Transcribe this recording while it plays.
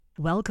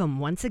Welcome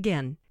once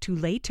again to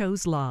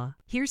Leto's Law.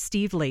 Here's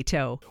Steve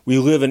Leto. We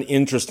live in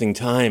interesting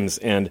times,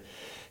 and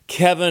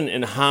Kevin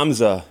and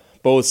Hamza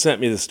both sent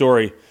me the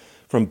story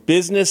from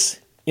Business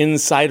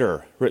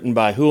Insider, written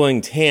by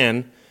Huling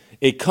Tan.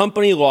 A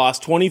company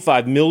lost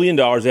 $25 million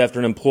after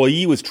an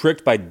employee was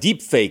tricked by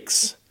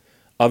deepfakes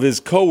of his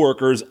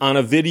coworkers on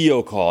a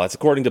video call. That's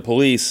according to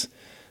police.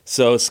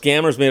 So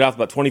scammers made off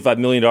about $25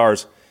 million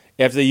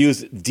after they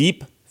used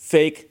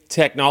deepfake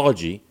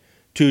technology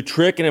to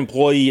trick an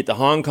employee at the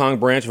Hong Kong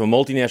branch of a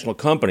multinational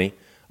company,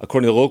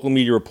 according to local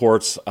media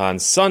reports on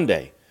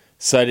Sunday,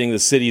 citing the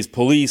city's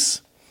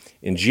police.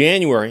 In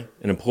January,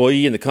 an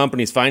employee in the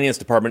company's finance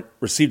department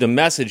received a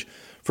message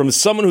from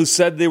someone who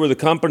said they were the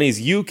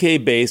company's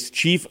UK-based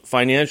chief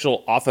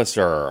financial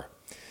officer.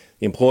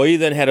 The employee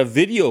then had a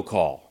video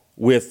call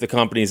with the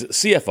company's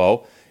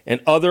CFO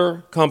and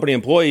other company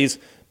employees,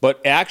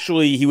 but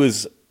actually he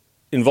was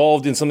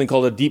involved in something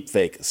called a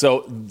deepfake.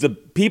 So the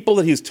people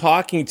that he was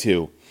talking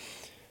to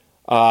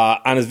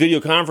on his video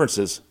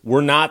conferences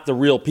were not the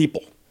real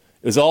people.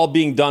 It was all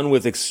being done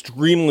with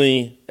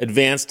extremely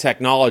advanced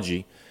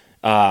technology,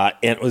 and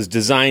it was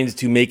designed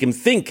to make him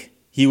think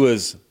he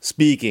was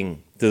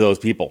speaking to those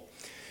people.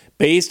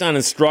 Based on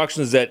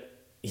instructions that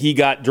he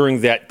got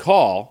during that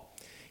call,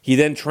 he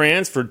then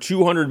transferred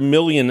 200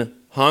 million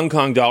Hong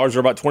Kong dollars,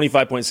 or about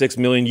 25.6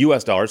 million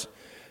US dollars,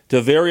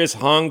 to various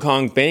Hong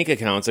Kong bank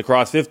accounts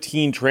across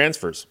 15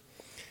 transfers.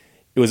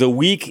 It was a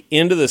week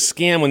into the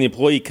scam when the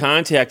employee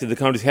contacted the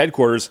company's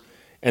headquarters,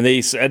 and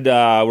they said,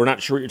 we're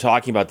not sure what you're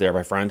talking about there,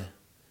 my friend.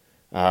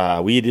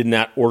 We did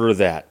not order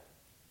that.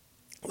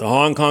 The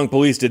Hong Kong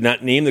police did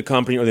not name the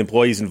company or the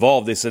employees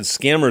involved. They said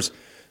scammers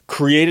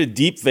created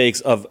deepfakes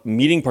of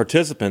meeting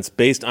participants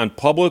based on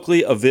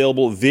publicly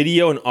available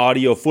video and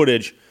audio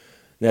footage.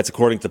 That's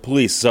according to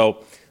police.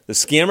 So the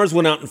scammers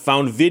went out and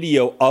found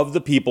video of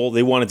the people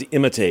they wanted to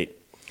imitate.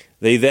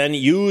 They then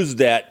used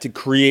that to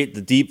create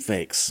the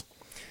deepfakes.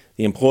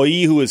 The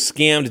employee who was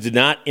scammed did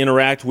not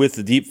interact with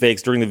the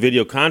deepfakes during the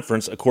video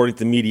conference, according to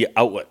the media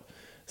outlet.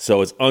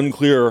 So it's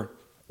unclear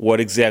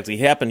what exactly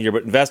happened here,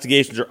 but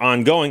investigations are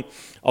ongoing,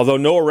 although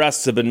no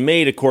arrests have been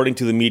made, according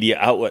to the media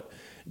outlet.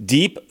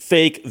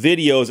 Deepfake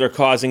videos are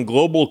causing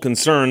global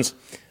concerns,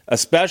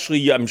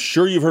 especially, I'm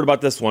sure you've heard about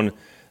this one,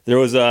 there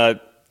was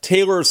a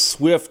Taylor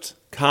Swift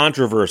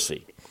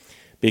controversy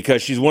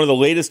because she's one of the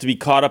latest to be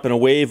caught up in a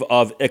wave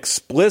of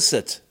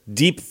explicit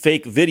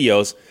deepfake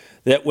videos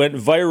that went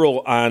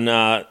viral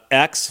on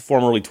X,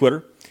 formerly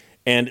Twitter,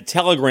 and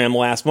Telegram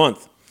last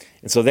month.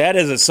 And so that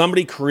is that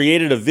somebody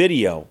created a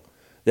video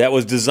that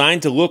was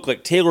designed to look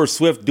like Taylor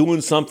Swift doing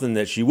something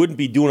that she wouldn't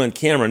be doing on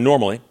camera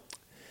normally,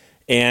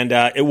 and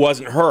it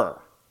wasn't her.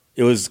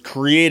 It was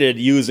created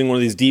using one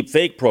of these deep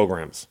fake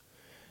programs.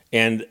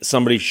 And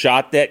somebody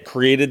shot that,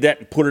 created that,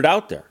 and put it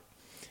out there.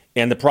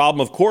 And the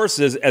problem, of course,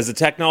 is as the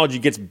technology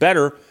gets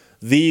better,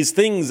 these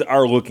things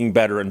are looking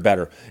better and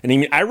better.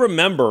 And I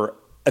remember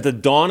at the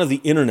dawn of the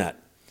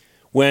internet,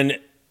 when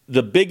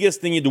the biggest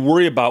thing you had to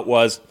worry about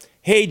was,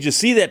 hey, did you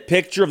see that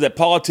picture of that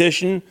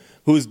politician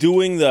who's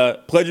doing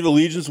the Pledge of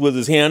Allegiance with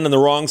his hand on the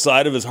wrong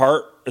side of his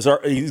heart?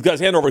 He's got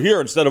his hand over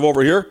here instead of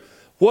over here.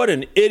 What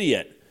an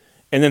idiot.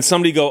 And then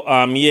somebody go,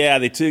 yeah,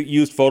 they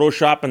used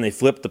Photoshop and they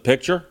flipped the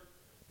picture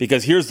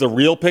because here's the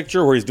real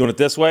picture where he's doing it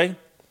this way.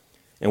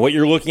 And what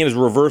you're looking at is a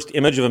reversed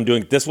image of him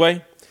doing it this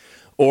way.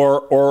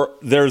 Or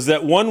there's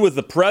that one with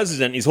the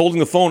president. He's holding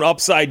the phone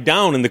upside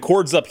down and the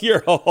cord's up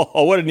here.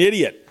 Oh, what an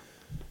idiot.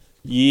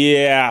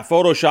 Yeah,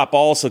 Photoshop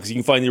also, because you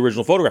can find the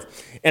original photograph.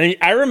 And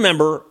I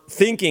remember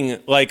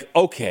thinking, like,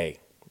 okay,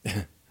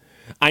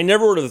 I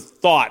never would have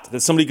thought that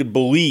somebody could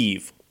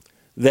believe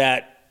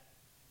that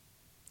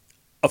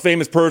a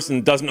famous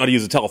person doesn't know how to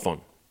use a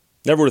telephone.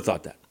 Never would have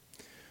thought that.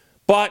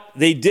 But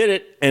they did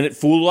it, and it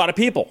fooled a lot of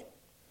people.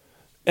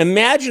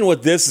 Imagine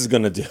what this is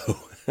going to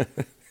do.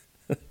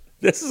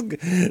 This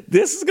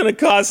is going to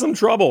cause some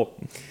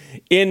trouble.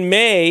 In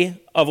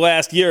May of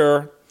last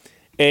year,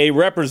 a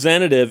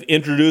representative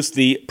introduced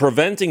the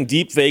Preventing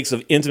Deepfakes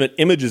of Intimate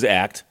Images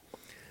Act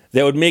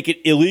that would make it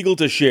illegal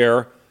to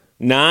share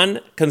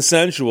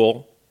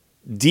non-consensual,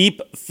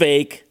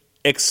 deep-fake,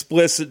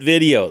 explicit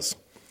videos.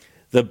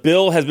 The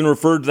bill has been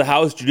referred to the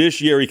House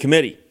Judiciary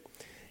Committee.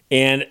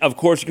 And, of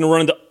course, you're going to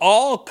run into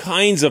all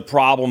kinds of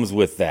problems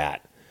with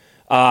that.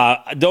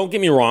 Don't get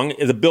me wrong,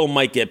 the bill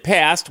might get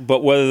passed,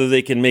 but whether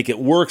they can make it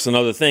work is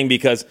another thing,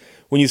 because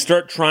when you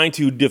start trying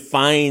to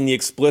define the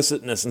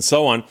explicitness and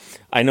so on,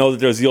 I know that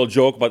there's the old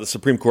joke about the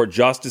Supreme Court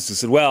justice who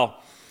said,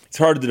 well, it's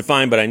hard to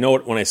define, but I know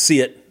it when I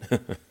see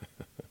it.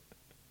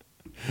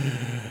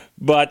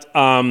 But,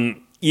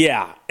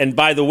 yeah, and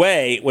by the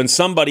way, when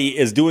somebody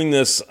is doing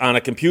this on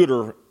a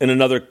computer in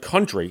another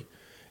country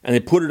and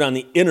they put it on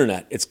the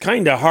internet, it's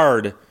kind of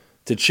hard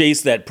to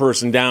chase that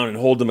person down and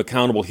hold them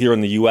accountable here in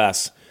the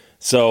U.S.,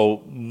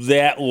 so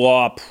that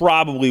law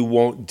probably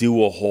won't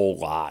do a whole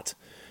lot.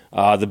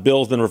 The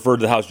bill's been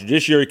referred to the House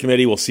Judiciary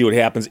Committee. We'll see what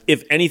happens,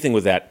 if anything,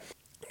 with that.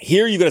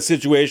 Here you've got a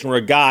situation where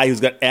a guy who's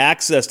got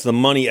access to the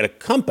money at a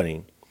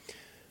company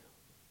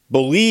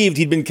believed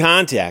he'd been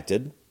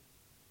contacted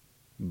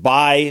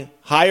by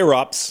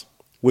higher-ups,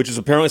 which is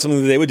apparently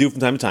something that they would do from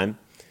time to time,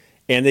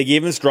 and they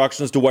gave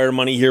instructions to wire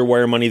money here,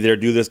 wire money there,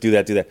 do this, do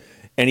that, do that.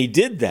 And he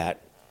did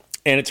that,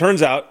 and it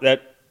turns out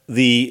that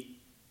the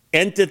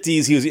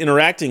entities he was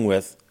interacting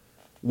with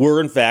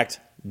were, in fact,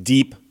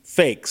 deep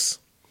fakes.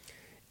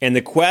 And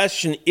the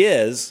question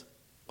is,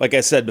 like I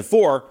said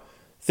before,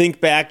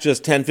 think back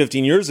just 10,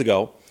 15 years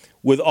ago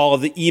with all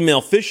of the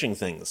email phishing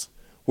things,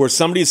 where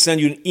somebody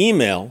sent you an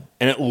email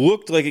and it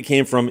looked like it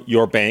came from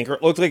your bank or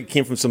it looked like it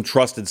came from some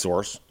trusted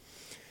source.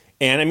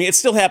 And I mean, it's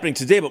still happening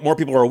today, but more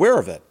people are aware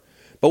of it.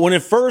 But when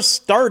it first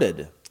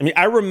started, I mean,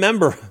 I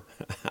remember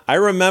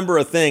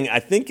a thing, I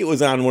think it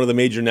was on one of the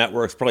major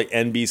networks, probably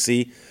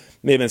NBC,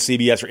 maybe on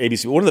CBS or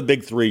ABC, one of the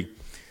big three.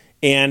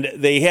 And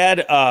they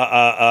had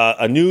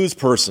a news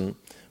person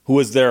who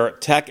was their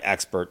tech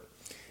expert,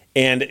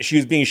 and she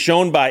was being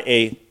shown by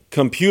a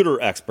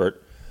computer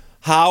expert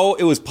how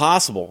it was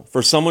possible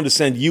for someone to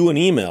send you an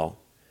email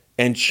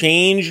and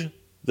change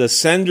the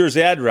sender's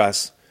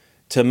address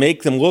to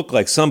make them look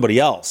like somebody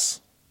else.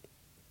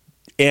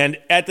 And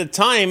at the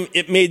time,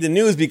 it made the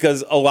news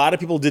because a lot of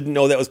people didn't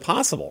know that was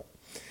possible.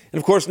 And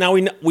of course, now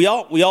we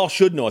all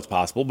should know it's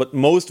possible, but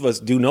most of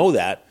us do know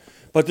that.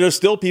 But there's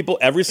still people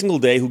every single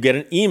day who get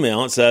an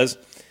email that says,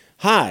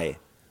 "Hi,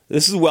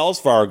 this is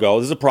Wells Fargo.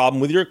 There's a problem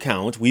with your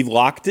account. We've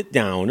locked it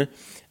down.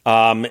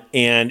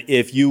 And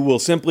if you will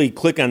simply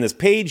click on this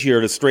page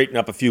here to straighten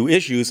up a few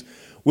issues,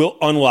 we'll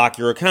unlock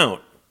your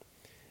account."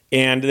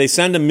 And they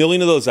send 1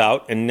 million of those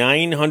out, and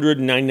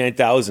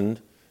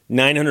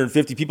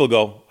 999,950 people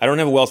go, "I don't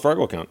have a Wells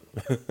Fargo account.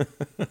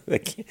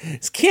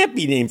 This can't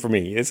be named for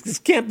me. This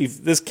can't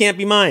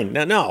be mine.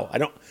 No, I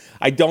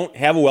don't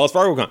have a Wells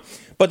Fargo account."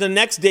 But the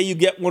next day you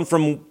get one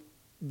from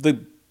the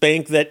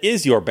bank that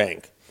is your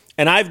bank.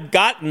 And I've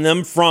gotten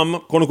them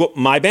from, quote unquote,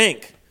 my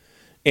bank.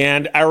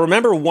 And I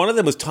remember one of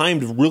them was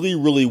timed really,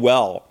 really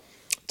well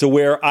to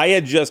where I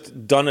had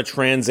just done a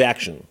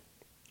transaction.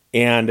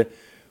 And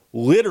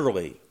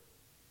literally,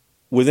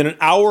 within an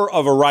hour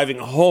of arriving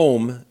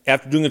home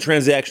after doing the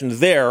transaction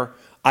there,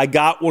 I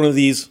got one of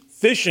these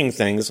phishing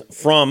things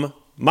from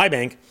my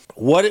bank.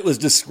 What it was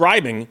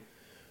describing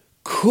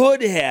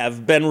could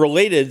have been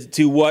related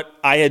to what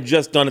I had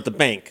just done at the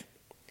bank.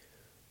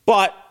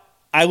 But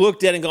I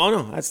looked at it and go, "Oh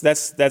no,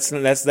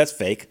 that's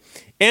fake."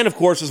 And of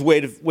course, there's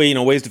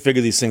ways to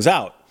figure these things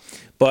out.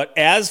 But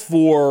as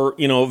for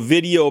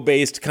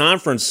video-based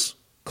conference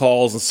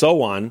calls and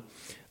so on,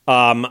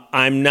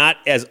 I'm not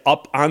as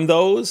up on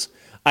those.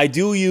 I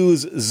do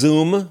use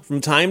Zoom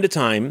from time to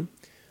time,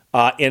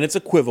 and its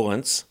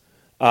equivalents,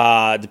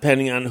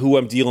 depending on who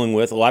I'm dealing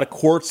with. A lot of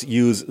courts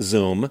use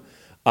Zoom.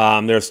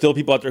 There are still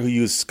people out there who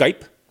use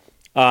Skype,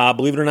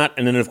 believe it or not.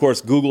 And then, of course,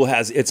 Google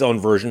has its own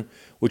version,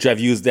 which I've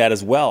used that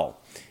as well.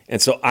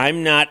 And so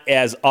I'm not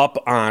as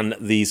up on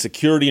the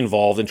security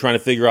involved in trying to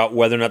figure out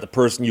whether or not the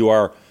person you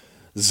are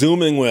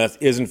Zooming with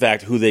is, in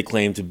fact, who they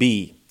claim to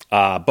be.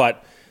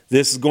 But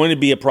this is going to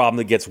be a problem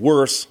that gets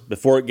worse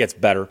before it gets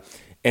better.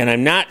 And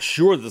I'm not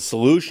sure the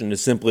solution is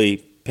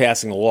simply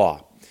passing a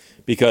law.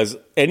 Because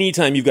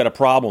anytime you've got a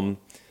problem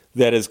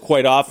that is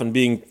quite often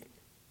being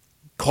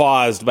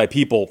caused by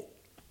people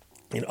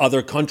in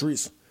other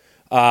countries,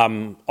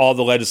 all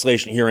the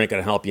legislation here ain't going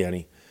to help you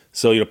any.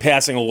 So,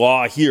 passing a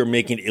law here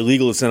making it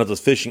illegal to send out those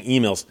phishing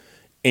emails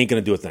ain't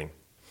going to do a thing.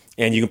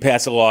 And you can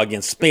pass a law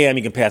against spam.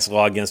 You can pass a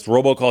law against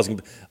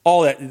robocalls.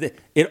 All that.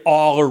 It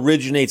all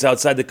originates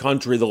outside the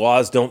country. The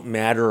laws don't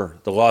matter.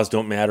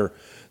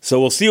 So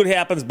we'll see what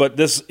happens, but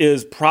this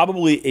is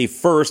probably a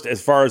first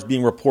as far as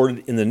being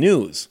reported in the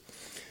news.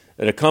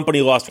 That a company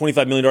lost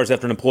 $25 million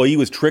after an employee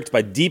was tricked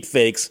by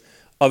deepfakes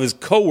of his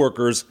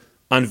coworkers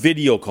on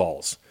video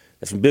calls.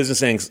 That's from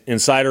Business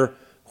Insider.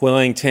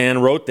 Huiling Tan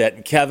wrote that,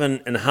 and Kevin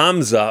and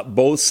Hamza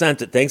both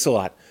sent it. Thanks a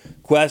lot.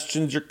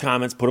 Questions or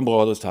comments, put them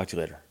below. Let's talk to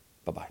you later.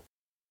 Bye-bye.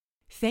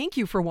 Thank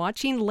you for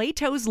watching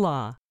Leto's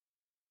Law.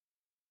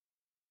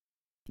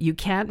 You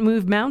can't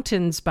move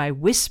mountains by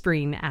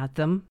whispering at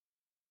them.